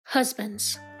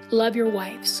Husbands, love your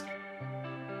wives.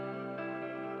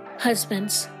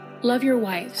 Husbands, love your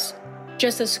wives,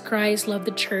 just as Christ loved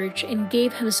the church and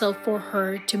gave himself for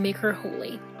her to make her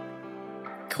holy,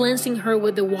 cleansing her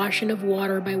with the washing of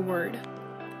water by word.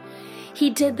 He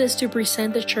did this to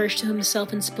present the church to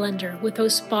himself in splendor,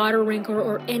 without spot or wrinkle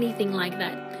or anything like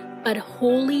that, but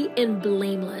holy and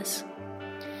blameless.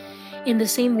 In the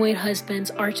same way,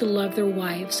 husbands are to love their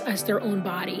wives as their own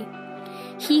body.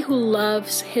 He who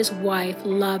loves his wife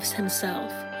loves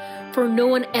himself, for no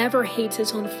one ever hates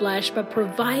his own flesh, but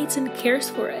provides and cares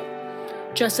for it,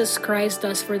 just as Christ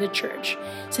does for the church,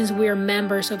 since we are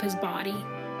members of his body.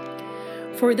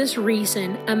 For this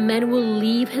reason, a man will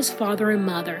leave his father and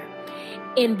mother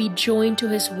and be joined to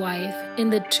his wife,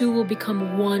 and the two will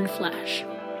become one flesh.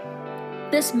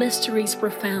 This mystery is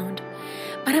profound,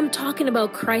 but I'm talking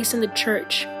about Christ and the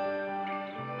church.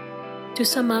 To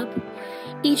sum up,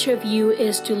 each of you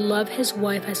is to love his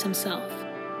wife as himself,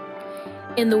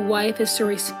 and the wife is to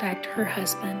respect her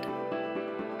husband.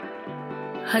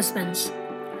 Husbands,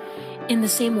 in the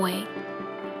same way,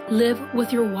 live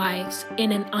with your wives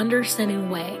in an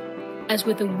understanding way as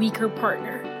with a weaker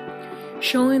partner,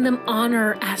 showing them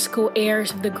honor as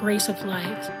co-heirs of the grace of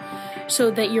life, so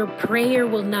that your prayer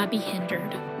will not be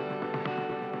hindered.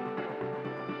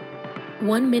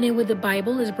 1 Minute with the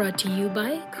Bible is brought to you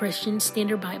by Christian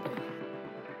Standard Bible.